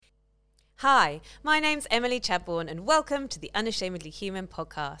Hi, my name's Emily Chadbourne and welcome to the Unashamedly Human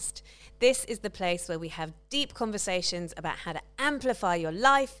podcast. This is the place where we have deep conversations about how to amplify your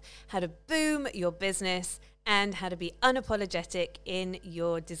life, how to boom your business, and how to be unapologetic in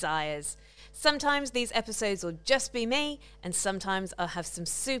your desires. Sometimes these episodes will just be me, and sometimes I'll have some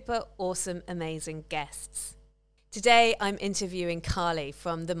super awesome, amazing guests. Today, I'm interviewing Carly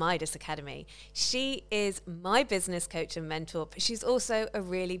from the Midas Academy. She is my business coach and mentor, but she's also a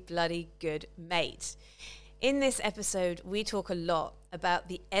really bloody good mate. In this episode, we talk a lot about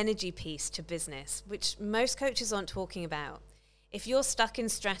the energy piece to business, which most coaches aren't talking about. If you're stuck in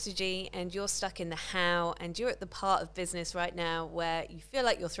strategy and you're stuck in the how, and you're at the part of business right now where you feel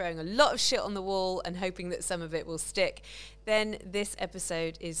like you're throwing a lot of shit on the wall and hoping that some of it will stick, then this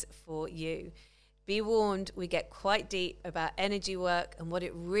episode is for you. Be warned, we get quite deep about energy work and what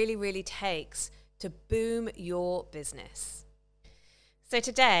it really takes to boom your business. So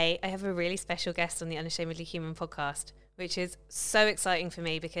today, I have a really special guest on the Unashamedly Human podcast, which is so exciting for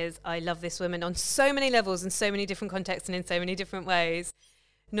me because I love this woman on so many levels and so many different contexts and in so many different ways.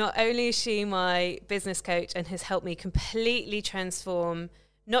 Not only is she my business coach and has helped me completely transform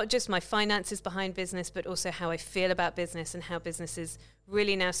not just my finances behind business, but also how I feel about business and how business is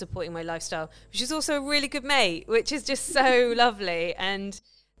really now supporting my lifestyle, which is also a really good mate, which is just so lovely. And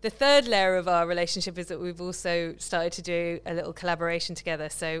the third layer of our relationship is that we've also started to do a little collaboration together.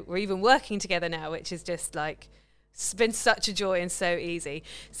 So we're even working together now, which is just like, it's been such a joy and so easy.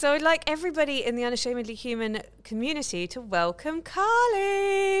 So I'd like everybody in the Unashamedly Human community to welcome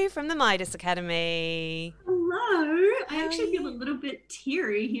Carly from the Midas Academy. Hello. I actually feel a little bit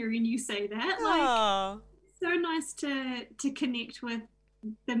teary hearing you say that. Aww. Like, so nice to connect with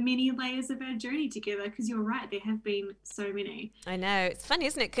the many layers of our journey together, because you're right, there have been so many. I know. It's funny,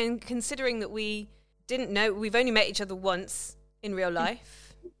 isn't it? Considering that we didn't know, we've only met each other once in real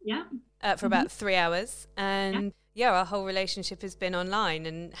life. Yeah. For about 3 hours. And yeah, our whole relationship has been online,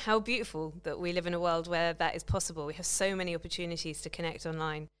 and how beautiful that we live in a world where that is possible. We have so many opportunities to connect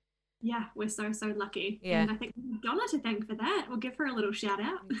online. Yeah, we're so lucky. Yeah. And I think we have Donna to thank for that. We'll give her a little shout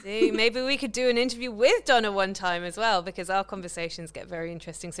out. Maybe we could do an interview with Donna one time as well, because our conversations get very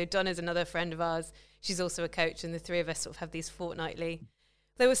interesting. So Donna's another friend of ours. She's also a coach, and the three of us sort of have these fortnightly.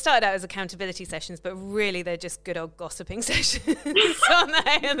 They were started out as accountability sessions, but really they're just good old gossiping sessions, aren't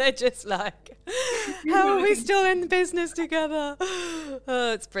they? And they're just like, how are we still in business together?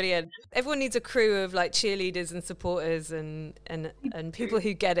 Oh, it's brilliant. Everyone needs a crew of like cheerleaders and supporters and people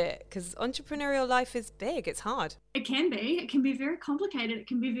who get it, because entrepreneurial life is big. It's hard. It can be. It can be very complicated. It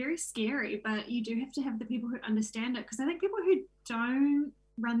can be very scary, but you do have to have the people who understand it, because I think people who don't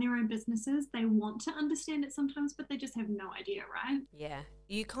run their own businesses, they want to understand it sometimes, but they just have no idea, right? Yeah,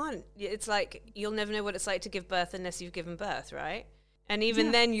 you can't. It's like you'll never know what it's like to give birth unless you've given birth, right? And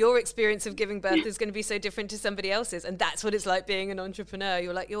even then, your experience of giving birth is going to be so different to somebody else's, and that's what it's like being an entrepreneur.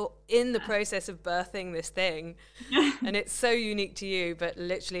 You're in the process of birthing this thing, and it's so unique to you, but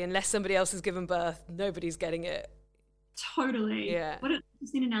literally, unless somebody else has given birth, nobody's getting it. Totally. Yeah. What an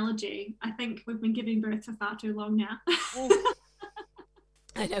interesting analogy. I think we've been giving birth for far too long now.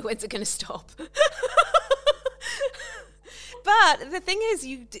 I know, when's it going to stop? But the thing is,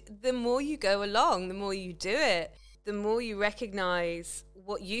 the more you go along, the more you do it, the more you recognize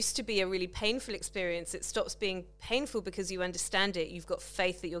what used to be a really painful experience. It stops being painful because you understand it. You've got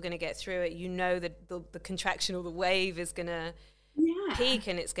faith that you're going to get through it. You know that the contraction or the wave is going to peak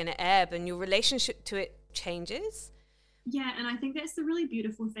and it's going to ebb, and your relationship to it changes. Yeah, and I think that's the really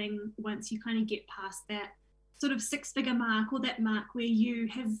beautiful thing once you kind of get past that sort of 6-figure mark, or that mark where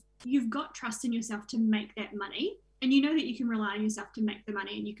you've got trust in yourself to make that money, and you know that you can rely on yourself to make the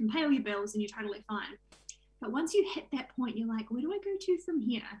money, and you can pay all your bills and you're totally fine. But once you hit that point, you're like, where do I go to from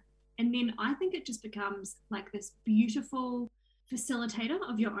here? And then I think it just becomes like this beautiful facilitator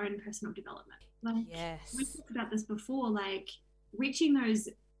of your own personal development. Like, yes, we talked about this before, like reaching those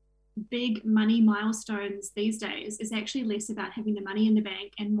big money milestones these days is actually less about having the money in the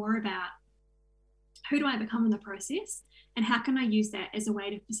bank and more about who do I become in the process, and how can I use that as a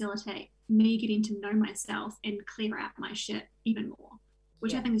way to facilitate me getting to know myself and clear out my shit even more,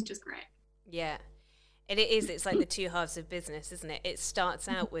 which I think is just great. Yeah. And it's like the two halves of business, isn't it? It starts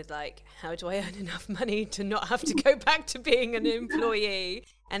out with like, how do I earn enough money to not have to go back to being an employee?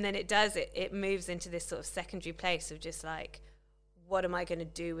 And then it moves into this sort of secondary place of just like, what am I going to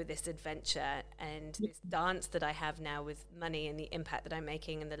do with this adventure and this dance that I have now with money and the impact that I'm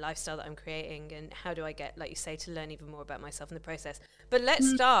making and the lifestyle that I'm creating, and how do I get, like you say, to learn even more about myself in the process. But let's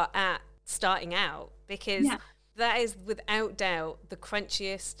start at starting out, because that is without doubt the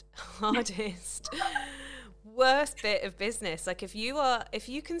crunchiest, hardest, worst bit of business. Like if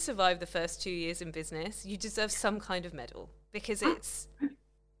you can survive the first 2 years in business, you deserve some kind of medal because it's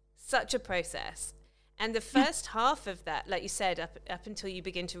such a process. And the first half of that, like you said, up until you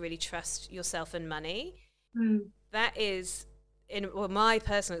begin to really trust yourself and money, that is, my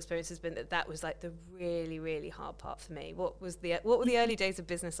personal experience has been that was like the really, really hard part for me. What were the early days of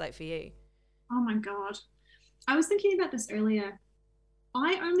business like for you? Oh my God. I was thinking about this earlier.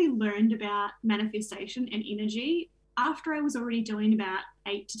 I only learned about manifestation and energy after I was already doing about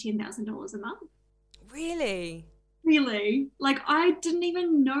 $8,000 to $10,000 a month. Really? Really? Like I didn't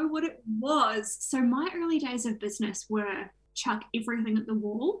even know what it was. So my early days of business were chuck everything at the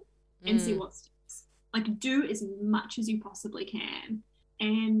wall and see what sticks. Like do as much as you possibly can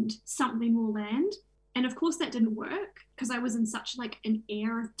and something will land. And of course that didn't work because I was in such like an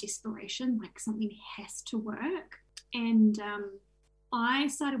air of desperation, like something has to work. And I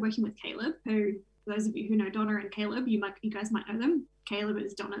started working with Caleb, who, for those of you who know Donna and Caleb, you guys might know them. Caleb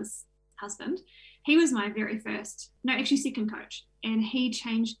is Donna's husband. He was my second coach. And he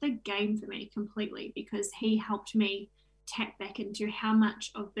changed the game for me completely because he helped me tap back into how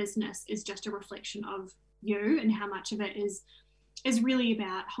much of business is just a reflection of you and how much of it is really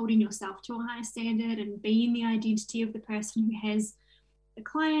about holding yourself to a high standard and being the identity of the person who has the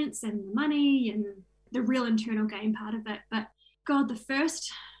clients and the money and the real internal game part of it. But God,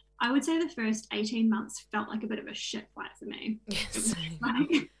 I would say the first 18 months felt like a bit of a shit fight for me. Yes.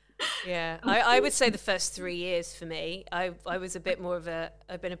 Yeah, I would say the first 3 years for me, I've been a bit more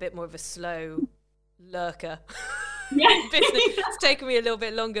of a slow lurker. Yeah. It's taken me a little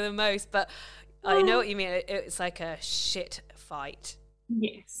bit longer than most, but I know what you mean. It's like a shit fight.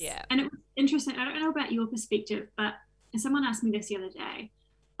 Yes. Yeah. And it was interesting. I don't know about your perspective, but someone asked me this the other day.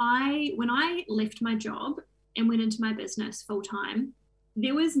 When I left my job and went into my business full time,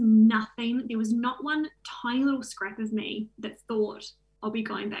 there was not one tiny little scrap of me that thought I'll be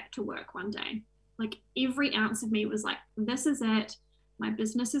going back to work one day. Like every ounce of me was like, this is it. My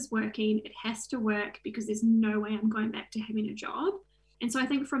business is working. It has to work because there's no way I'm going back to having a job. And so I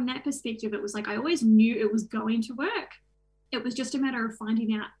think from that perspective, it was like, I always knew it was going to work. It was just a matter of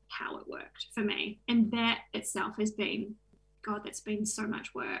finding out how it worked for me. And that itself has been, God, that's been so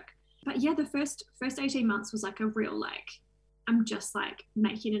much work. But yeah, the first 18 months was like a real, like, I'm just like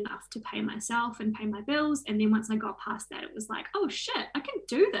making enough to pay myself and pay my bills. And then once I got past that, it was like, oh shit, I can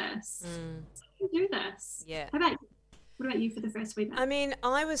do this. I can do this. Yeah. What about you for the first week? I mean,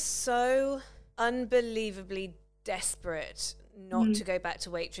 I was so unbelievably desperate not to go back to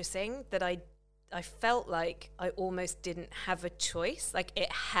waitressing that I felt like I almost didn't have a choice. Like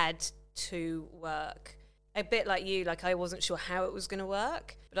it had to work. A bit like you, like I wasn't sure how it was going to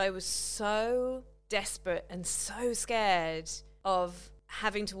work, but I was so desperate and so scared of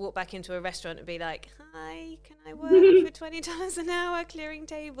having to walk back into a restaurant and be like, hi, can I work for $20 an hour clearing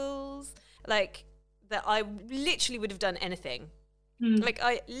tables? Like that I literally would have done anything. Like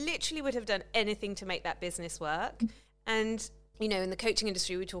I literally would have done anything to make that business work. And you know, in the coaching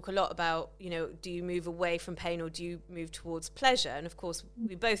industry, we talk a lot about, you know, do you move away from pain or do you move towards pleasure? And of course,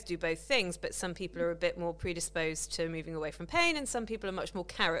 we both do both things, but some people are a bit more predisposed to moving away from pain and some people are much more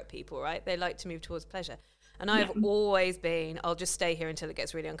carrot people, right? They like to move towards pleasure. And I've always been, I'll just stay here until it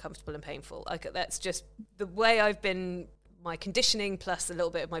gets really uncomfortable and painful. Like that's just the way I've been. My conditioning plus a little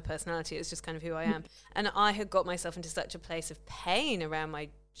bit of my personality is just kind of who I am. And I had got myself into such a place of pain around my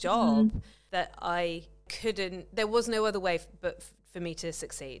job that there was no other way but for me to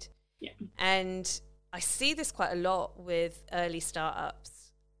succeed. Yeah. And I see this quite a lot with early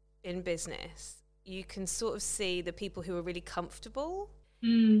startups in business. You can sort of see the people who are really comfortable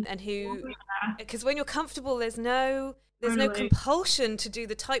and who, because when you're comfortable, there's no compulsion to do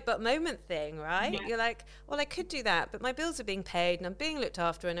the tight butt moment thing, right? Yeah. You're like, well, I could do that, but my bills are being paid and I'm being looked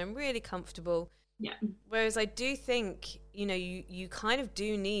after and I'm really comfortable. Yeah. Whereas I do think, you know, you kind of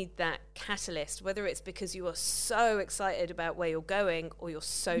do need that catalyst, whether it's because you are so excited about where you're going or you're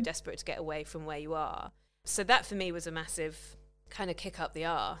so desperate to get away from where you are. So that for me was a massive kind of kick up the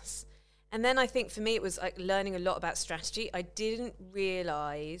arse. And then I think for me it was like learning a lot about strategy. I didn't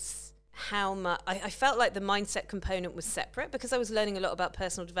realize how much I felt like the mindset component was separate because I was learning a lot about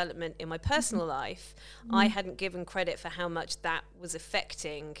personal development in my personal life. I hadn't given credit for how much that was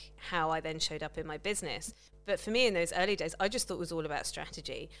affecting how I then showed up in my business. But for me in those early days, I just thought it was all about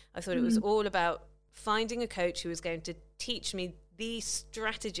strategy. I thought it was all about finding a coach who was going to teach me the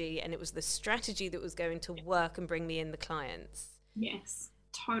strategy, and it was the strategy that was going to work and bring me in the clients. Yes,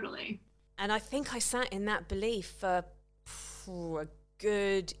 totally. And I think I sat in that belief for a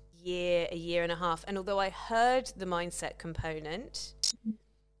good a year and a half. And although I heard the mindset component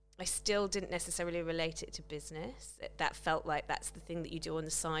I still didn't necessarily relate it to business. That felt like that's the thing that you do on the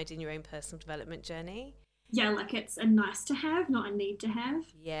side in your own personal development journey. Yeah, like it's a nice to have, not a need to have.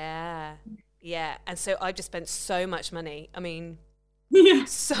 Yeah. Yeah. And so I just spent so much money. I mean, Yeah.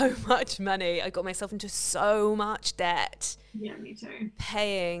 so much money. I got myself into so much debt. Yeah, me too.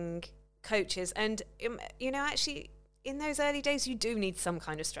 Paying coaches. And, actually, in those early days, you do need some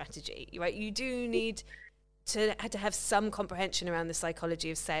kind of strategy, right? You do need to have some comprehension around the psychology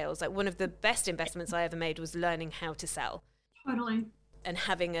of sales. Like, one of the best investments I ever made was learning how to sell. Totally. And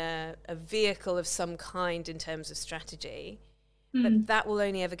having a vehicle of some kind in terms of strategy. But that will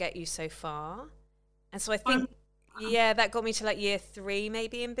only ever get you so far. And so I think, that got me to like year 3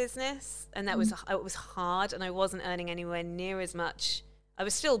 maybe in business. And that was, it was hard, and I wasn't earning anywhere near as much. I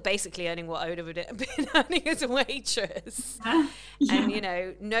was still basically earning what I would have been earning as a waitress. Yeah.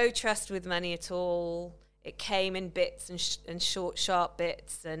 And, no trust with money at all. It came in bits and short, sharp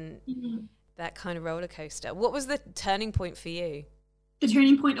bits, and that kind of roller coaster. What was the turning point for you? The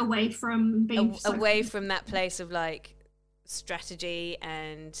turning point away from being away from that place of like strategy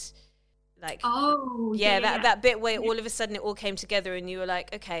and like that bit where all of a sudden it all came together and you were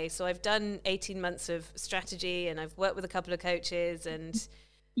like, okay, so I've done 18 months of strategy and I've worked with a couple of coaches, and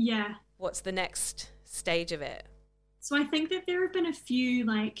what's the next stage of it? So I think that there have been a few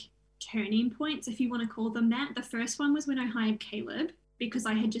like turning points, if you want to call them that. The first one was when I hired Caleb, because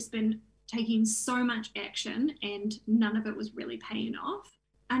I had just been taking so much action and none of it was really paying off.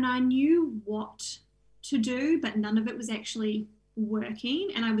 And I knew what to do, but none of it was actually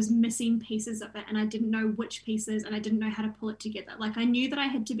working, and I was missing pieces of it, and I didn't know which pieces, and I didn't know how to pull it together. Like, I knew that I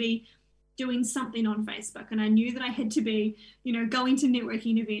had to be doing something on Facebook, and I knew that I had to be, going to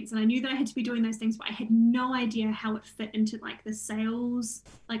networking events, and I knew that I had to be doing those things, but I had no idea how it fit into like the sales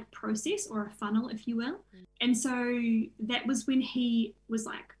like process or a funnel, if you will. And so that was when he was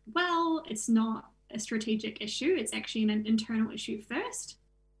like, well, it's not a strategic issue, it's actually an internal issue first.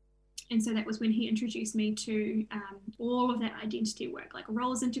 And so that was when he introduced me to all of that identity work, like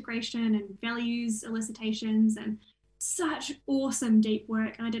roles integration and values elicitations, and such awesome deep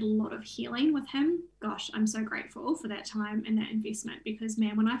work. And I did a lot of healing with him. Gosh, I'm so grateful for that time and that investment, because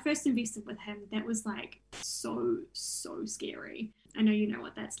man, when I first invested with him, that was like so scary. I know you know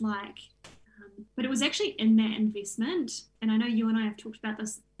what that's like. But it was actually in that investment, and I know you and I have talked about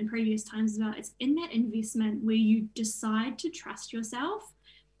this in previous times as well, it's in that investment where you decide to trust yourself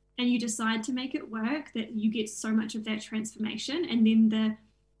and you decide to make it work, that you get so much of that transformation. And then the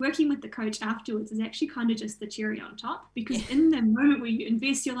working with the coach afterwards is actually kind of just the cherry on top, because in the moment where you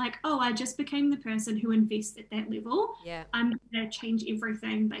invest, you're like, oh, I just became the person who invests at that level. I'm going to change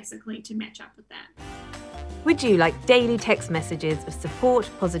everything basically to match up with that. Would you like daily text messages of support,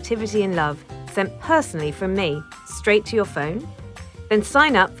 positivity and love sent personally from me straight to your phone? Then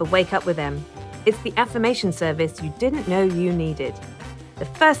sign up for Wake Up With Em. It's the affirmation service you didn't know you needed. The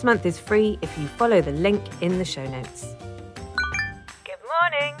first month is free if you follow the link in the show notes. Good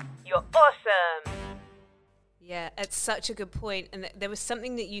morning. You're awesome. Yeah, it's such a good point. And there was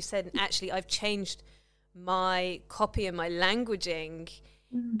something that you said, and actually I've changed my copy and my languaging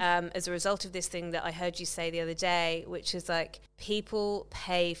as a result of this thing that I heard you say the other day, which is like, people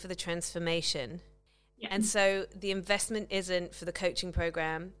pay for the transformation. And so the investment isn't for the coaching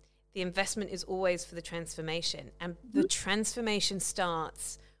program. The investment is always for the transformation. And the transformation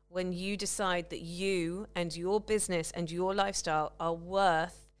starts when you decide that you and your business and your lifestyle are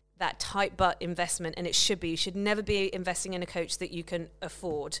worth that tight butt investment. And it should be. You should never be investing in a coach that you can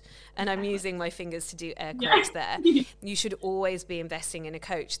afford. And I'm using my fingers to do air quotes there. You should always be investing in a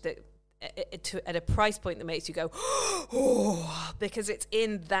coach that at a price point that makes you go, oh, because it's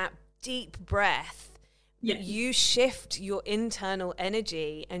in that deep breath. You shift your internal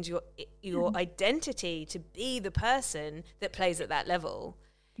energy and your identity to be the person that plays at that level.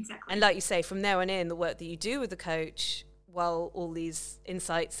 Exactly. And like you say, from there on in, the work that you do with the coach, while all these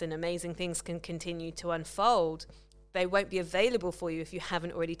insights and amazing things can continue to unfold, they won't be available for you if you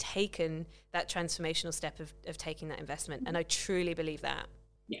haven't already taken that transformational step of taking that investment. And I truly believe that.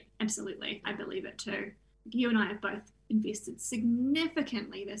 Yeah, absolutely. I believe it too. You and I have both invested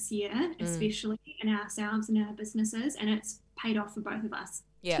significantly this year, especially in ourselves and our businesses, and it's paid off for both of us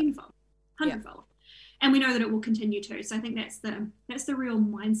tenfold, hundredfold. And we know that it will continue to. So I think that's the real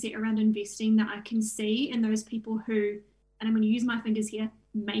mindset around investing that I can see in those people who, and I'm going to use my fingers here,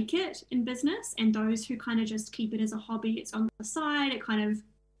 make it in business, and those who kind of just keep it as a hobby. It's on the side, it kind of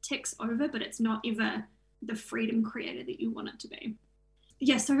ticks over, but it's not ever the freedom creator that you want it to be.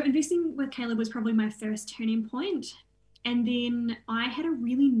 Yeah, so investing with Caleb was probably my first turning point. And then I had a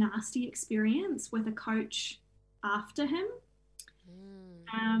really nasty experience with a coach after him.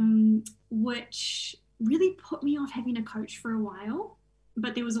 which really put me off having a coach for a while.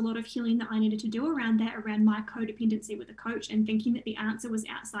 But there was a lot of healing that I needed to do around that, around my codependency with a coach and thinking that the answer was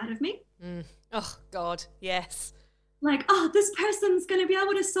outside of me. Oh, God, yes. Like, oh, this person's going to be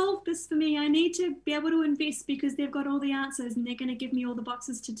able to solve this for me. I need to be able to invest because they've got all the answers and they're going to give me all the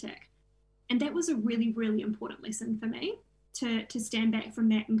boxes to tick. And that was a really, really important lesson for me to stand back from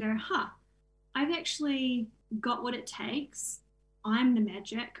that and go, I've actually got what it takes. I'm the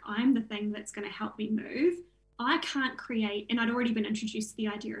magic. I'm the thing that's going to help me move. I can't create, and I'd already been introduced to the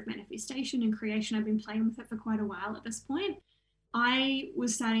idea of manifestation and creation. I've been playing with it for quite a while at this point. I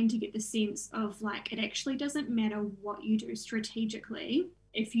was starting to get the sense of like, it actually doesn't matter what you do strategically.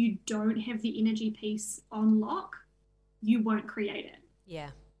 If you don't have the energy piece on lock, you won't create it. Yeah.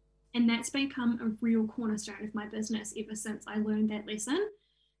 And that's become a real cornerstone of my business ever since I learned that lesson,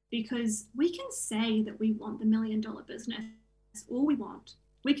 because we can say that we want the $1 million business all we want.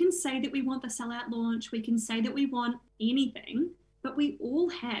 We can say that we want the sellout launch. We can say that we want anything, but we all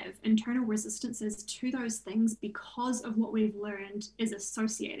have internal resistances to those things because of what we've learned is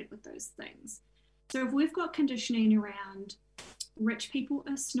associated with those things. So if we've got conditioning around rich people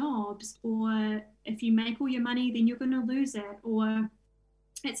are snobs, or if you make all your money, then you're going to lose it, or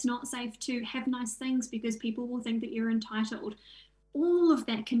it's not safe to have nice things because people will think that you're entitled. All of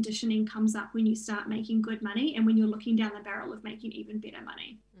that conditioning comes up when you start making good money and when you're looking down the barrel of making even better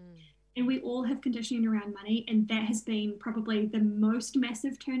money. And we all have conditioning around money, and that has been probably the most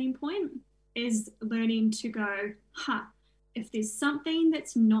massive turning point, is learning to go, if there's something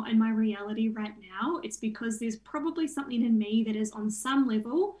that's not in my reality right now, it's because there's probably something in me that is on some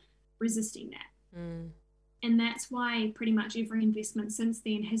level resisting that. And that's why pretty much every investment since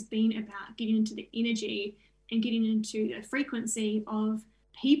then has been about getting into the energy and getting into the frequency of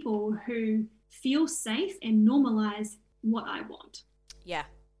people who feel safe and normalize what I want. Yeah.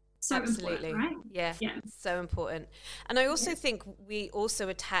 So absolutely. Right? Yeah. So important. And I also think we also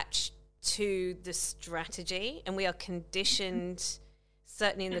attach to the strategy, and we are conditioned,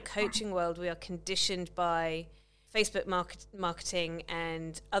 certainly in the coaching world, we are conditioned by Facebook marketing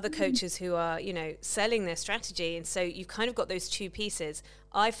and other coaches who are, selling their strategy. And so you've kind of got those two pieces.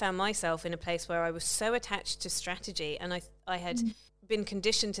 I found myself in a place where I was so attached to strategy, and I had been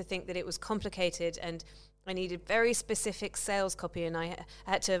conditioned to think that it was complicated and I needed very specific sales copy, and I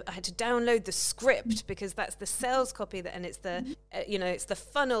had to download the script because that's the sales copy, and it's the it's the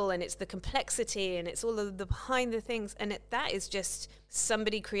funnel, and it's the complexity, and it's all of the behind the things, and that is just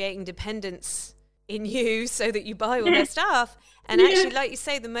somebody creating dependence in you so that you buy all their stuff. And actually, like you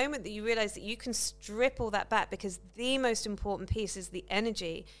say, the moment that you realize that you can strip all that back, because the most important piece is the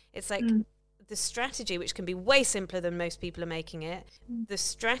energy. It's like the strategy, which can be way simpler than most people are making it. The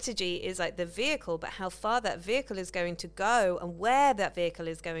strategy is like the vehicle, but how far that vehicle is going to go and where that vehicle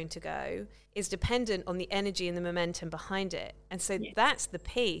is going to go is dependent on the energy and the momentum behind it. And so that's the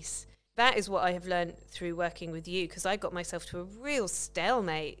piece. That is what I have learned through working with you, because I got myself to a real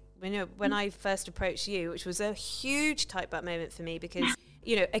stalemate when I first approached you, which was a huge tight butt moment for me, because,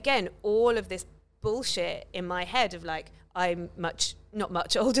 again, all of this bullshit in my head of like, I'm not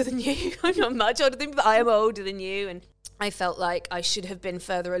much older than you. I'm not much older than you, but I am older than you. And I felt like I should have been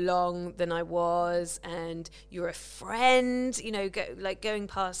further along than I was. And you're a friend, going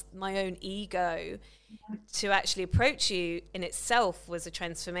past my own ego to actually approach you in itself was a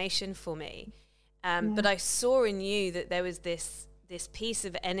transformation for me. But I saw in you that there was this piece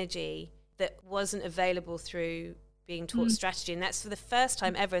of energy that wasn't available through being taught strategy. And that's for the first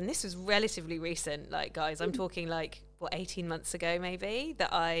time ever. And this was relatively recent. Like, guys, I'm talking 18 months ago, maybe,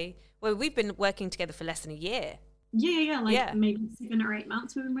 we've been working together for less than a year. Maybe 7 or 8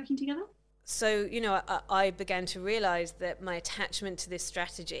 months we've been working together. So, I began to realize that my attachment to this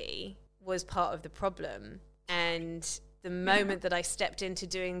strategy was part of the problem. And the moment that I stepped into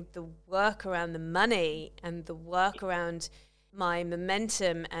doing the work around the money and the work around my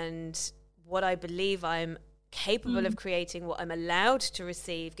momentum and what I believe I'm capable of creating, what I'm allowed to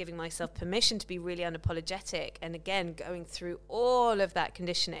receive, giving myself permission to be really unapologetic, and again going through all of that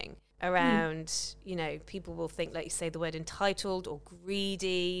conditioning around people will think, like you say, the word entitled or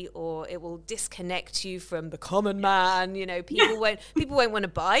greedy, or it will disconnect you from the common man. People won't want to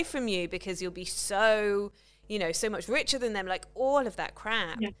buy from you because you'll be so so much richer than them, like all of that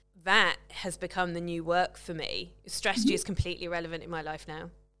crap. That has become the new work for me. Strategy is completely irrelevant in my life now.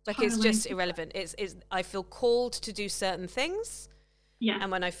 It's just irrelevant. It's I feel called to do certain things.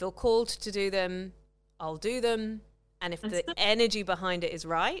 And when I feel called to do them, I'll do them. And if the energy behind it is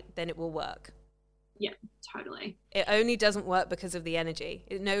right, then it will work. Yeah, totally. It only doesn't work because of the energy.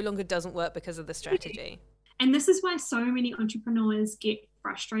 It no longer doesn't work because of the strategy. And this is why so many entrepreneurs get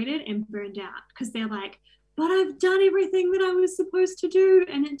frustrated and burned out because they're like, but I've done everything that I was supposed to do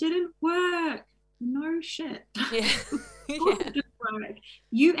and it didn't work. No shit. Yeah. It didn't work.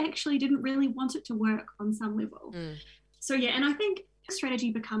 You actually didn't really want it to work on some level. So yeah, and I think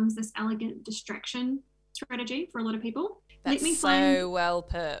strategy becomes this elegant distraction strategy for a lot of people. That's so well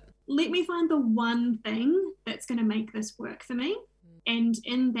put. Let me find the one thing that's going to make this work for me. And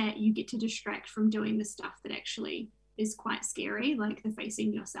in that, you get to distract from doing the stuff that actually is quite scary, like the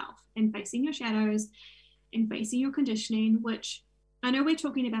facing yourself and facing your shadows and facing your conditioning, which I know we're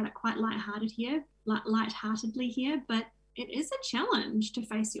talking about it quite lightheartedly here, but it is a challenge to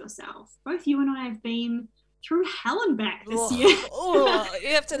face yourself. Both you and I have been through hell and back this year.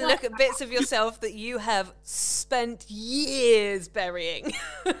 You have to look at bits of yourself that you have spent years burying.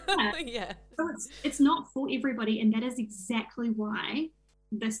 Yeah. So it's not for everybody, and that is exactly why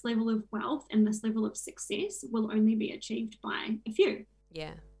this level of wealth and this level of success will only be achieved by a few.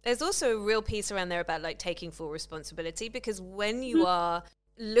 Yeah. There's also a real piece around there about like taking full responsibility, because when you are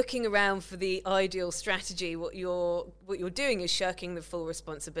looking around for the ideal strategy, what you're doing is shirking the full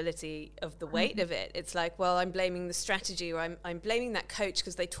responsibility of the weight of it. It's like, well, I'm blaming the strategy, or I'm blaming that coach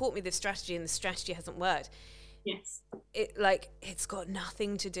because they taught me this strategy and the strategy hasn't worked. Yes. It's got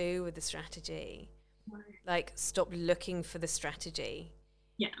nothing to do with the strategy. No. Like, stop looking for the strategy.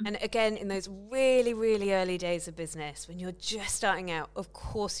 Yeah. And again, in those really, really early days of business, when you're just starting out, of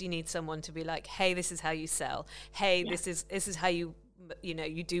course you need someone to be like, hey, this is how you sell. Hey, this is how you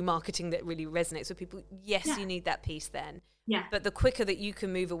do marketing that really resonates with people. Yes, you need that piece then. Yeah. But the quicker that you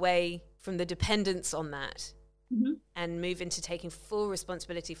can move away from the dependence on that and move into taking full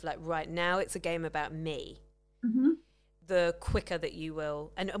responsibility for like, right now it's a game about me, the quicker that you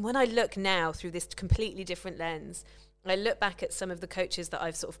will. And when I look now through this completely different lens, I look back at some of the coaches that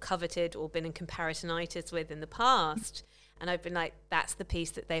I've sort of coveted or been in comparisonitis with in the past, and I've been like, that's the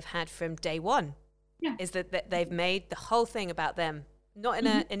piece that they've had from day one. Yeah. Is that they've made the whole thing about them, not in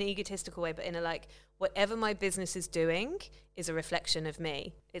an egotistical way, but in a like, whatever my business is doing is a reflection of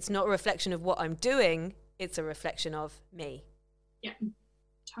me. It's not a reflection of what I'm doing, it's a reflection of me. Yeah,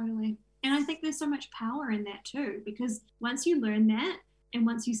 totally. And I think there's so much power in that too, because once you learn that, and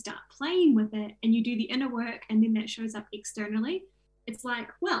once you start playing with it and you do the inner work and then that shows up externally, it's like,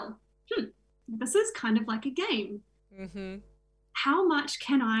 well, this is kind of like a game. How much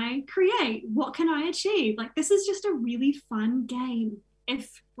can I create? What can I achieve? Like, this is just a really fun game.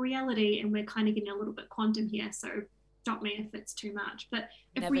 If reality, and we're kind of getting a little bit quantum here, so stop me if it's too much, but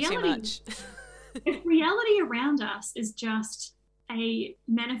if Never reality, too much. if reality around us is just a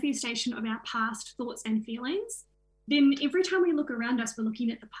manifestation of our past thoughts and feelings, then every time we look around us, we're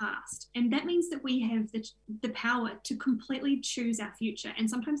looking at the past. And that means that we have the power to completely choose our future. And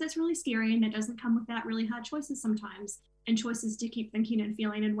sometimes that's really scary, and that doesn't come without really hard choices sometimes, and choices to keep thinking and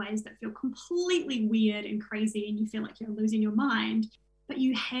feeling in ways that feel completely weird and crazy, and you feel like you're losing your mind. But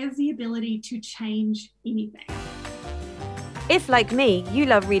you have the ability to change anything. If, like me, you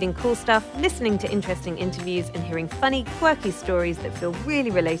love reading cool stuff, listening to interesting interviews, and hearing funny, quirky stories that feel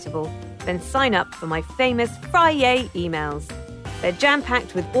really relatable, then sign up for my famous Friday emails. They're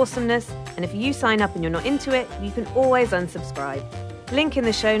jam-packed with awesomeness, and if you sign up and you're not into it, you can always unsubscribe. Link in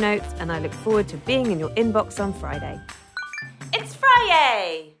the show notes, and I look forward to being in your inbox on Friday. It's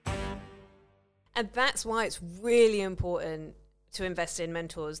Friday! And that's why it's really important to invest in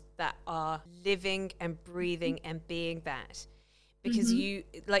mentors that are living and breathing and being that. Because you,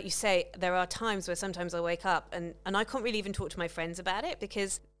 like you say, there are times where sometimes I wake up and I can't really even talk to my friends about it,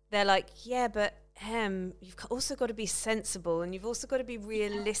 because they're like, yeah, but you've also got to be sensible, and you've also got to be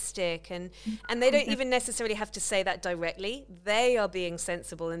realistic, and they don't even necessarily have to say that directly. They are being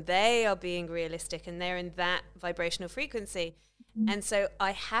sensible and they are being realistic, and they're in that vibrational frequency. And so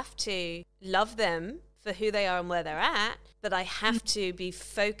I have to love them for who they are and where they're at, but I have to be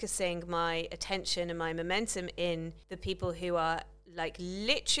focusing my attention and my momentum in the people who are like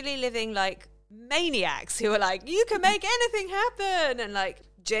literally living like maniacs, who are like, you can make anything happen, and like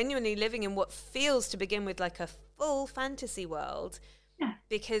genuinely living in what feels to begin with like a full fantasy world.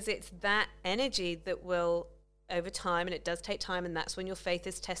 Because it's that energy that will, over time, and it does take time, and that's when your faith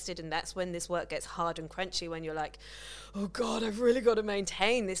is tested, and that's when this work gets hard and crunchy, when you're like, oh God, I've really got to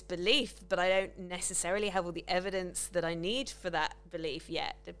maintain this belief, but I don't necessarily have all the evidence that I need for that belief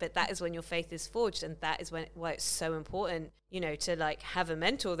yet. But that is when your faith is forged, and that is why it's so important, to like have a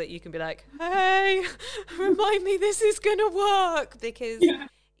mentor that you can be like, hey, remind me this is gonna work, because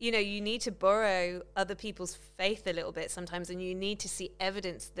you need to borrow other people's faith a little bit sometimes, and you need to see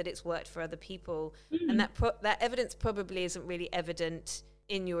evidence that it's worked for other people. And that evidence probably isn't really evident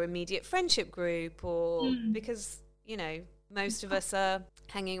in your immediate friendship group, or because, most of us are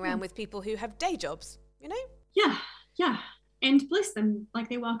hanging around with people who have day jobs, you know? Yeah. And bless them, like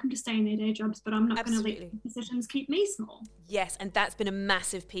they're welcome to stay in their day jobs, but I'm not going to let positions keep me small. Yes, and that's been a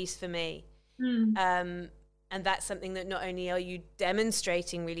massive piece for me. And that's something that not only are you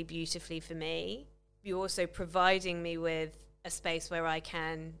demonstrating really beautifully for me, you're also providing me with a space where I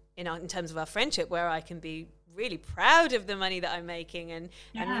can, in terms of our friendship, where I can be really proud of the money that I'm making and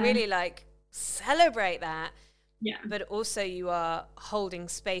really like celebrate that. Yeah. But also you are holding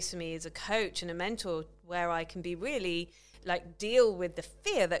space for me as a coach and a mentor where I can be really like deal with the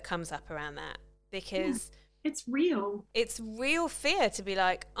fear that comes up around that, because it's real. It's real fear to be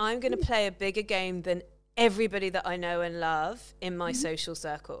like, I'm going to play a bigger game than everybody that I know and love in my social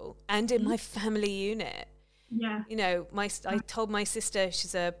circle and in my family unit. Yeah. You know, I told my sister,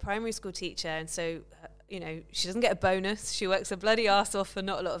 she's a primary school teacher, and so, you know, she doesn't get a bonus. She works her bloody ass off for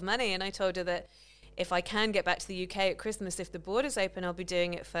not a lot of money. And I told her that if I can get back to the UK at Christmas, if the borders open, I'll be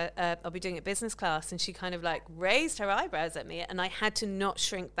doing it business class. And she kind of like raised her eyebrows at me, and I had to not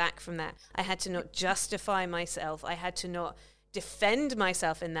shrink back from that. I had to not justify myself. I had to not defend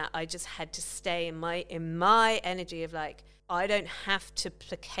myself in that. I just had to stay in my energy of like, I don't have to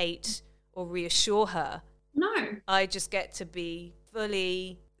placate or reassure her. No. I just get to be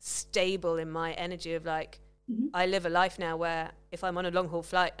fully stable in my energy of like, I live a life now where if I'm on a long haul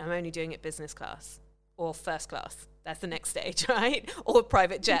flight, I'm only doing it business class or first class. That's the next stage, right? Or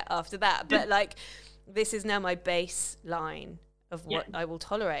private jet after that. But like, this is now my baseline of what I will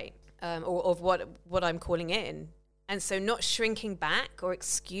tolerate, or of what I'm calling in. And so not shrinking back or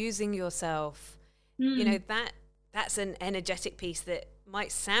excusing yourself, you know, that's an energetic piece that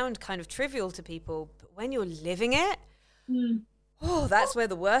might sound kind of trivial to people, but when you're living it, that's where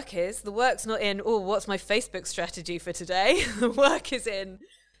the work is. The work's not in, what's my Facebook strategy for today? The work is in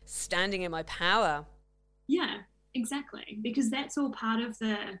standing in my power. Yeah, exactly. Because that's all part of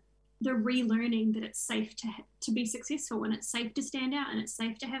the relearning that it's safe to be successful, and it's safe to stand out, and it's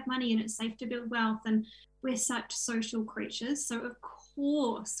safe to have money, and it's safe to build wealth. And we're such social creatures. So of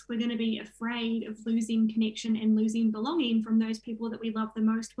course we're going to be afraid of losing connection and losing belonging from those people that we love the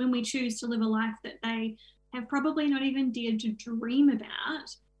most when we choose to live a life that they have probably not even dared to dream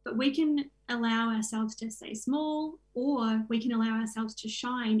about. But we can allow ourselves to stay small, or we can allow ourselves to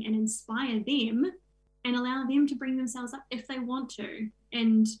shine and inspire them and allow them to bring themselves up if they want to.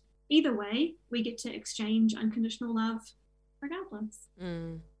 And either way, we get to exchange unconditional love regardless.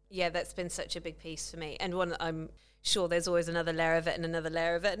 Yeah, that's been such a big piece for me. And one that I'm sure there's always another layer of it and another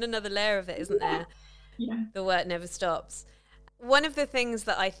layer of it and another layer of it, isn't there? Yeah. The work never stops. One of the things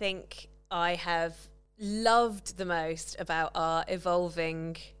that I think I have loved the most about our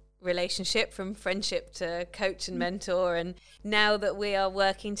evolving relationship from friendship to coach and mentor, and now that we are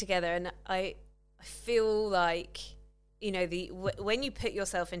working together, and I feel like, you know, when you put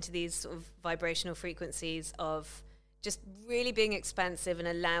yourself into these sort of vibrational frequencies of just really being expansive and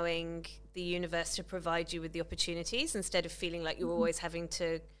allowing the universe to provide you with the opportunities instead of feeling like you're always having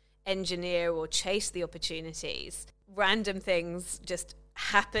to engineer or chase the opportunities, random things just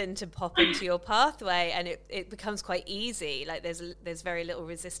happen to pop into your pathway, and it becomes quite easy. Like there's very little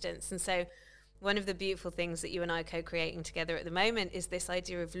resistance. And so one of the beautiful things that you and I are co-creating together at the moment is this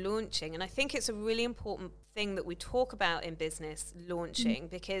idea of launching. And I think it's a really important thing that we talk about in business, launching,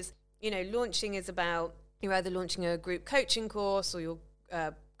 because, you know, launching is about, you're either launching a group coaching course or your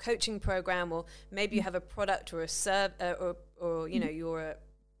coaching program, or maybe you have a product or a or you know, you're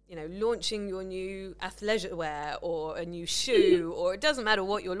launching your new athleisure wear or a new shoe, or it doesn't matter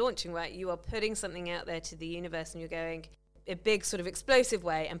what you're launching, right? You are putting something out there to the universe, and you're going a big sort of explosive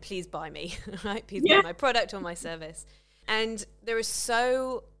way, and please buy me, right? Please buy my product or my service. And there is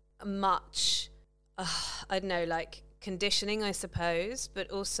so much, I don't know, like conditioning, I suppose, but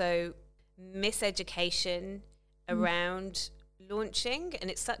also miseducation around launching.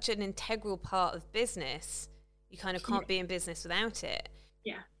 And it's such an integral part of business. You kind of can't be in business without it.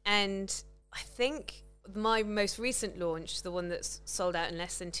 Yeah. And I think my most recent launch, the one that's sold out in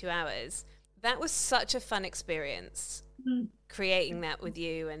less than 2 hours, that was such a fun experience, creating that with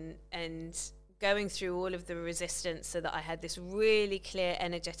you and going through all of the resistance so that I had this really clear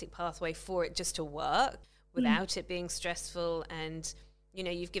energetic pathway for it just to work without it being stressful. And, you know,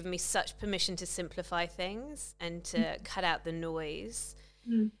 you've given me such permission to simplify things and to cut out the noise.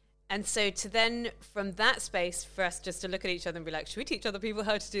 And so to then, from that space, for us just to look at each other and be like, should we teach other people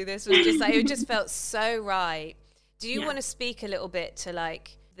how to do this? Was just like, it just felt so right. Do you want to speak a little bit to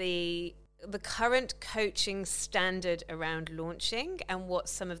like the current coaching standard around launching and what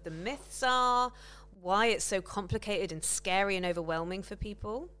some of the myths are, why it's so complicated and scary and overwhelming for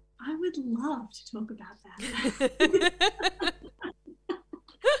people? I would love to talk about that.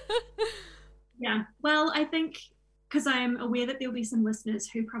 Yeah, well, I think because I'm aware that there'll be some listeners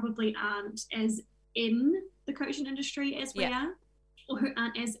who probably aren't as in the coaching industry as we are, or who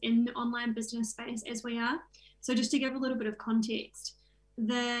aren't as in the online business space as we are. So just to give a little bit of context,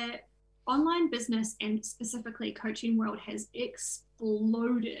 the online business and specifically coaching world has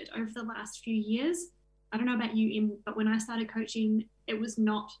exploded over the last few years. I don't know about you, Em, but when I started coaching, it was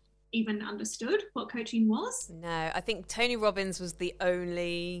not even understood what coaching was. No, I think Tony Robbins was the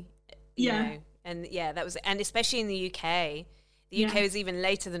only, you know, and that was, and especially in the UK. The UK was even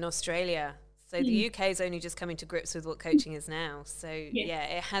later than Australia. So the UK is only just coming to grips with what coaching is now. So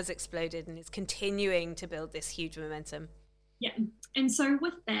it has exploded and it's continuing to build this huge momentum. Yeah. And so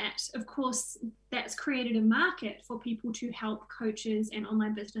with that, of course, that's created a market for people to help coaches and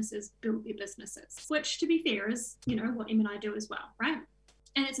online businesses build their businesses, which to be fair is, you know, what Em and I do as well, right?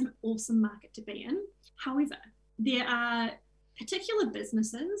 And it's an awesome market to be in. However, there are particular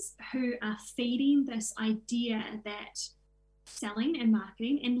businesses who are feeding this idea that selling and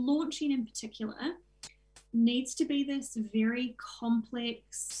marketing and launching in particular needs to be this very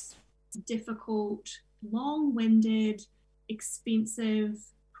complex, difficult, long-winded, expensive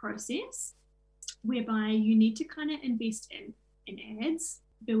process whereby you need to kind of invest in ads,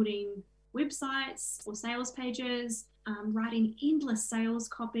 building websites or sales pages, writing endless sales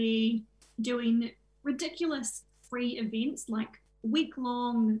copy, doing ridiculous free events like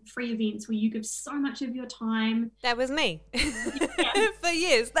week-long free events where you give so much of your time. That was me. For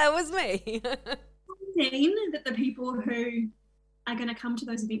years, that was me. Then that the people who are going to come to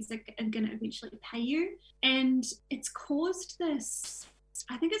those events are going to eventually pay you. And it's caused this,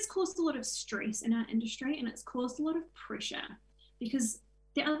 I think it's caused a lot of stress in our industry, and it's caused a lot of pressure, because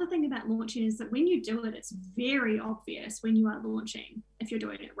the other thing about launching is that when you do it, it's very obvious when you are launching if you're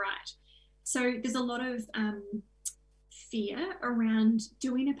doing it right. So there's a lot of fear around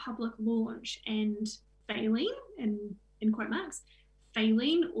doing a public launch and failing, and in quote marks,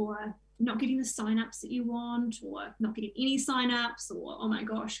 failing or not getting the signups that you want, or not getting any signups, or oh my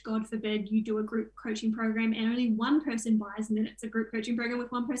gosh, God forbid you do a group coaching program and only one person buys, and then it's a group coaching program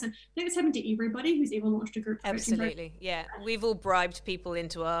with one person. I think it's happened to everybody who's ever launched a group coaching program. Yeah. We've all bribed people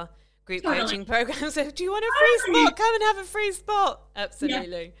into our group coaching programs. So, do you want a free spot? Come and have a free spot.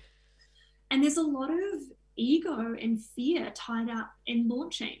 Absolutely. Yeah. And there's a lot of ego and fear tied up in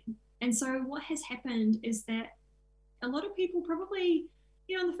launching. And so what has happened is that a lot of people probably,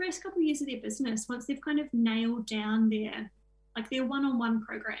 you know, in the first couple of years of their business, once they've kind of nailed down their one-on-one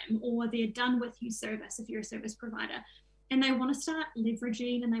program, or they're done with you service if you're a service provider, and they want to start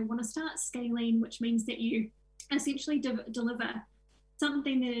leveraging and they want to start scaling, which means that you essentially deliver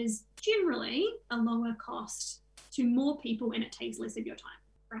something that is generally a lower cost to more people and it takes less of your time,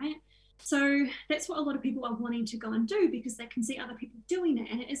 right? So that's what a lot of people are wanting to go and do, because they can see other people doing it,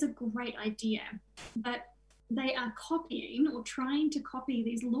 and it is a great idea. But they are copying or trying to copy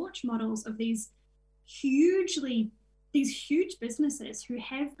these launch models of these huge businesses who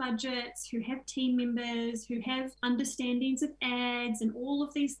have budgets, who have team members, who have understandings of ads and all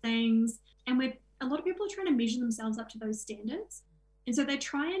of these things. And a lot of people are trying to measure themselves up to those standards. And so they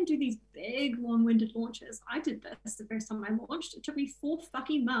try and do these big, long-winded launches. I did this the first time I launched. It took me 4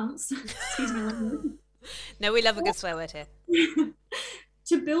 fucking months. Excuse my language. No, we love a good swear word here.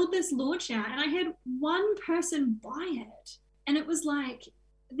 To build this launch out, and I had one person buy it. And it was like,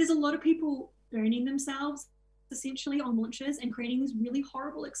 there's a lot of people burning themselves essentially on launches and creating these really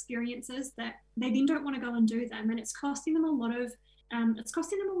horrible experiences that they then don't want to go and do them. And it's costing them a lot of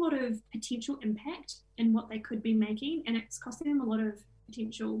potential impact in what they could be making, and it's costing them a lot of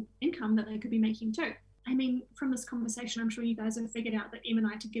potential income that they could be making too. I mean, from this conversation, I'm sure you guys have figured out that Em and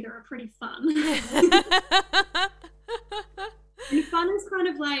I together are pretty fun. And fun is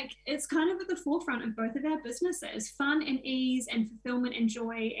it's kind of at the forefront of both of our businesses. Fun and ease and fulfillment and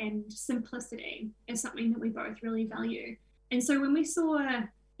joy and simplicity is something that we both really value. And so when we saw,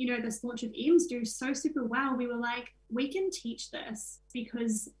 you know, this launch of Em's do so super well, we were like, we can teach this,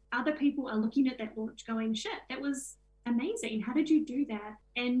 because other people are looking at that launch going, shit, that was amazing. How did you do that?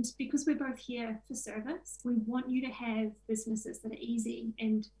 And because we're both here for service, we want you to have businesses that are easy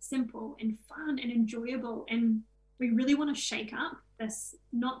and simple and fun and enjoyable. And we really want to shake up this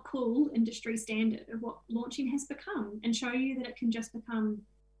not cool industry standard of what launching has become, and show you that it can just become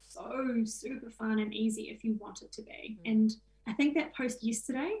so super fun and easy if you want it to be. And I think that post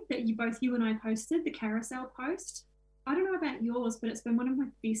yesterday that you and I posted, the carousel post, I don't know about yours, but it's been one of my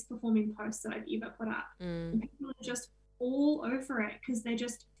best performing posts that I've ever put up. And people are just all over it, because they're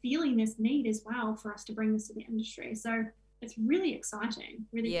just feeling this need as well for us to bring this to the industry. So it's really exciting.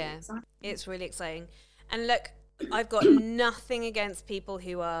 Really exciting. It's really exciting. And look, I've got nothing against people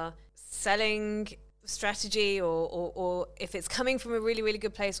who are selling strategy or if it's coming from a really, really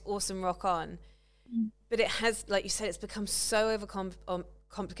good place, awesome, rock on. But it has, like you said, it's become so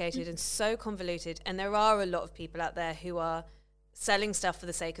complicated and so convoluted. And there are a lot of people out there who are selling stuff for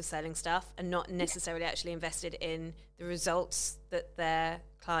the sake of selling stuff and not necessarily actually invested in the results that their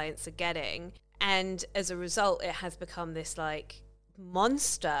clients are getting. And as a result, it has become this like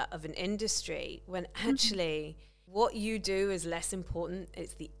monster of an industry when actually what you do is less important.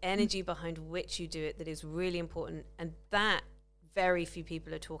 It's the energy behind which you do it that is really important. And that very few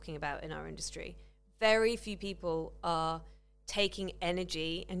people are talking about in our industry. Very few people are taking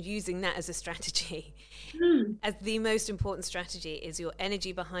energy and using that as a strategy. As the most important strategy is your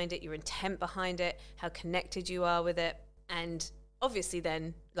energy behind it, your intent behind it, how connected you are with it. And obviously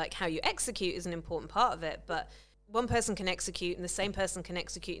then like how you execute is an important part of it. But one person can execute and the same person can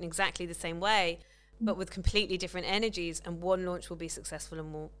execute in exactly the same way, but with completely different energies, and one launch will be successful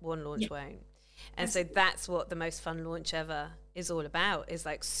and one launch won't. And so that's what the most fun launch ever is all about, is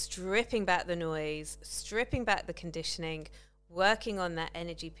like stripping back the noise, stripping back the conditioning, working on that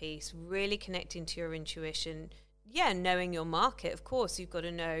energy piece, really connecting to your intuition. Yeah, knowing your market, of course, you've got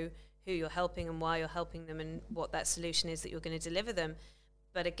to know who you're helping and why you're helping them and what that solution is that you're going to deliver them.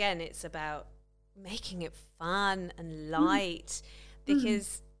 But again, it's about making it fun and light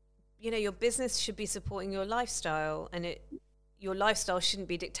because, you know, your business should be supporting your lifestyle, and your lifestyle shouldn't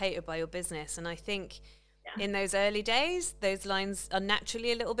be dictated by your business. And I think in those early days, those lines are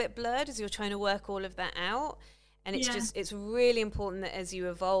naturally a little bit blurred as you're trying to work all of that out. And it's really important that as you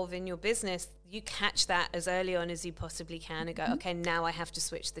evolve in your business, you catch that as early on as you possibly can and go, okay, now I have to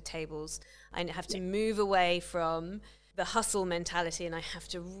switch the tables. I have to move away from the hustle mentality, and I have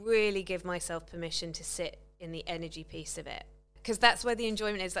to really give myself permission to sit in the energy piece of it. Because that's where the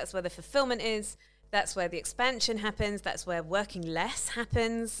enjoyment is, that's where the fulfillment is, that's where the expansion happens, that's where working less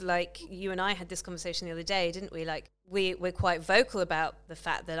happens. Like you and I had this conversation the other day, didn't we? Like we're quite vocal about the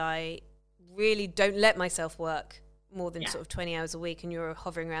fact that I really don't let myself work more than sort of 20 hours a week, and you're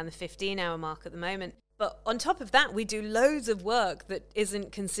hovering around the 15-hour mark at the moment. But on top of that, we do loads of work that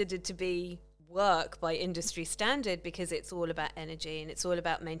isn't considered to be work by industry standard, because it's all about energy, and it's all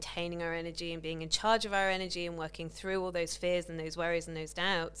about maintaining our energy and being in charge of our energy and working through all those fears and those worries and those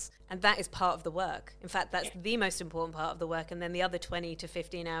doubts. And that is part of the work. In fact, that's the most important part of the work. And then the other 20 to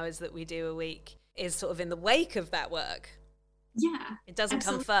 15 hours that we do a week is sort of in the wake of that work. Yeah. It doesn't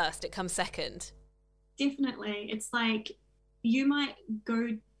come first, it comes second. Definitely. It's like you might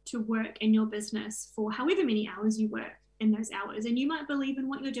go to work in your business for however many hours you work in those hours, and you might believe in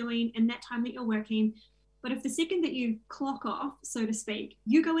what you're doing in that time that you're working. But if the second that you clock off, so to speak,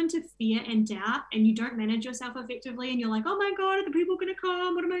 you go into fear and doubt and you don't manage yourself effectively, and you're like, oh my God, are the people going to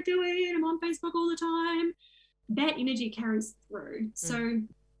come? What am I doing? I'm on Facebook all the time. That energy carries through. So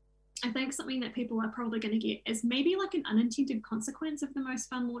I think something that people are probably going to get is maybe like an unintended consequence of the most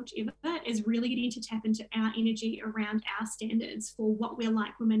fun launch ever is really getting to tap into our energy around our standards for what we're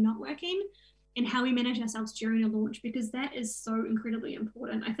like when we're not working and how we manage ourselves during a launch, because that is so incredibly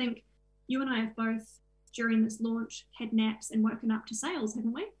important. I think you and I have both during this launch had naps and woken up to sales,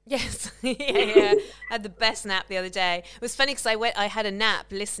 haven't we? Yes. I had the best nap the other day. It was funny because I had a nap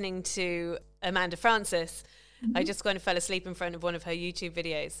listening to Amanda Frances. I just kind of fell asleep in front of one of her YouTube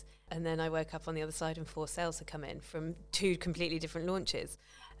videos. And then I woke up on the other side and 4 sales had come in from 2 completely different launches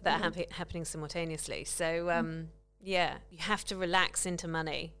that are happening simultaneously. So, you have to relax into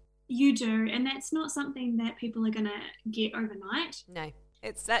money. You do. And that's not something that people are going to get overnight. No,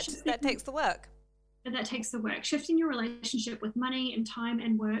 that takes the work. But that takes the work. Shifting your relationship with money and time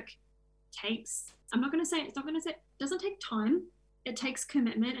and work doesn't take time. It takes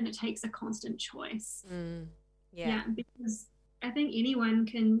commitment, and it takes a constant choice. Because I think anyone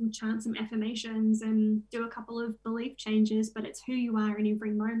can chant some affirmations and do a couple of belief changes, but it's who you are in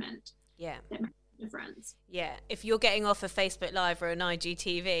every moment that makes a difference. Yeah. If you're getting off a Facebook Live or an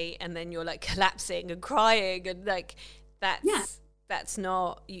IGTV and then you're like collapsing and crying and like that's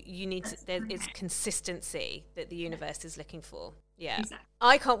not, you need to, it's consistency that the universe is looking for. Yeah. Exactly.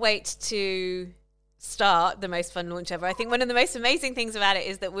 I can't wait to start the most fun launch ever. I think one of the most amazing things about it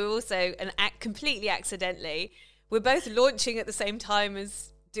is that we're also, completely accidentally, we're both launching at the same time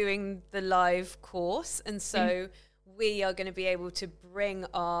as doing the live course. And so we are going to be able to bring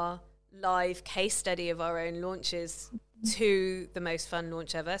our live case study of our own launches to the most fun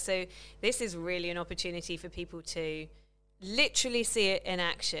launch ever. So this is really an opportunity for people to literally see it in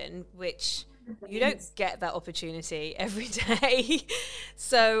action, which You don't get that opportunity every day.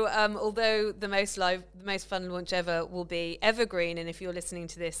 So although the most fun launch ever will be evergreen, and if you're listening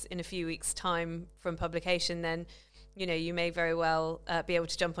to this in a few weeks' time from publication, then you may very well be able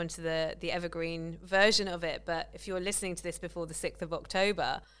to jump onto the evergreen version of it. But if you're listening to this before the 6th of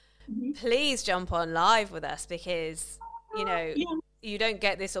October, please jump on live with us, because you don't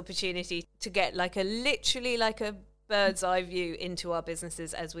get this opportunity to get literally a bird's eye view into our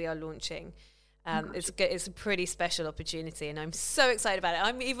businesses as we are launching. It's a pretty special opportunity, and I'm so excited about it.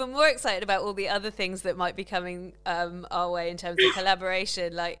 I'm even more excited about all the other things that might be coming our way in terms of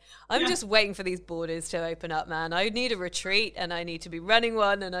collaboration. I'm just waiting for these borders to open up, man. I need a retreat, and I need to be running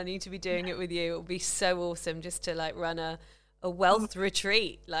one, and I need to be doing it with you. It will be so awesome just to run a wealth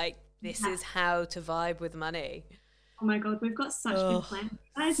retreat. This is how to vibe with money. Oh my God, we've got such big plans.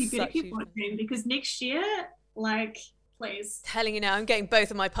 Guys, you better keep watching, because next year, please. Telling you now, I'm getting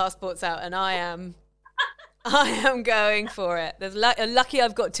both of my passports out, and I am going for it. There's lucky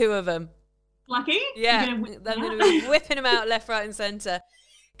I've got 2 of them. Lucky? Yeah, I'm going to be whipping them out left, right, and centre.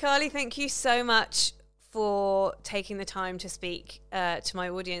 Carly, thank you so much for taking the time to speak to my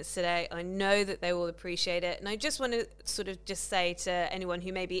audience today. I know that they will appreciate it, and I just want to sort of just say to anyone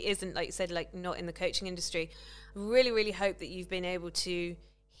who maybe isn't, like you said, not in the coaching industry, I really, really hope that you've been able to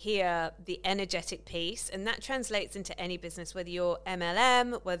hear the energetic piece, and that translates into any business, whether you're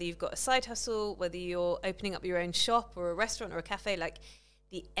MLM, whether you've got a side hustle, whether you're opening up your own shop or a restaurant or a cafe.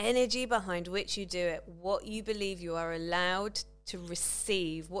 The energy behind which you do it, what you believe you are allowed to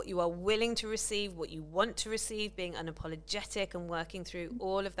receive, what you are willing to receive, what you want to receive, being unapologetic and working through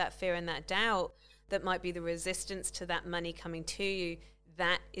all of that fear and that doubt that might be the resistance to that money coming to you.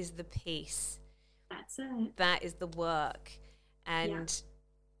 That is the piece. That's it. That is the work. And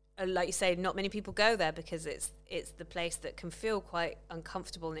like you say, not many people go there, because it's the place that can feel quite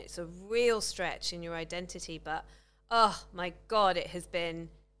uncomfortable, and it's a real stretch in your identity. But oh my God, it has been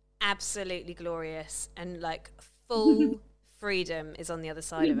absolutely glorious, and full freedom is on the other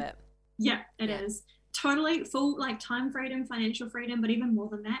side of it. Yeah, it is totally full, time freedom, financial freedom, but even more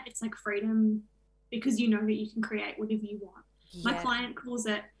than that, it's freedom because you know that you can create whatever you want. My client calls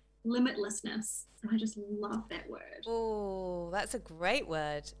it limitlessness. I just love that word. Oh, that's a great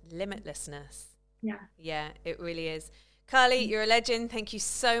word. Limitlessness. Yeah, it really is. Carly, you're a legend. Thank you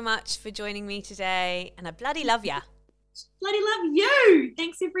so much for joining me today, and I bloody love ya. Bloody love you.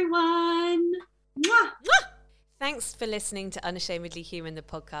 Thanks, everyone. Mwah. Thanks for listening to Unashamedly Human, the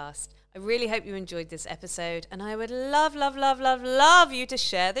podcast. I really hope you enjoyed this episode, and I would love, love, love, love, love you to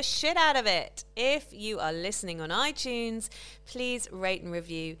share the shit out of it. If you are listening on iTunes, please rate and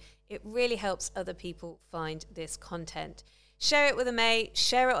review. It really helps other people find this content. Share it with a mate,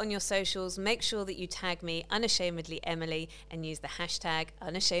 share it on your socials, make sure that you tag me, Unashamedly Emily, and use the hashtag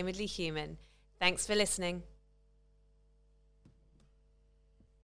Unashamedly Human. Thanks for listening.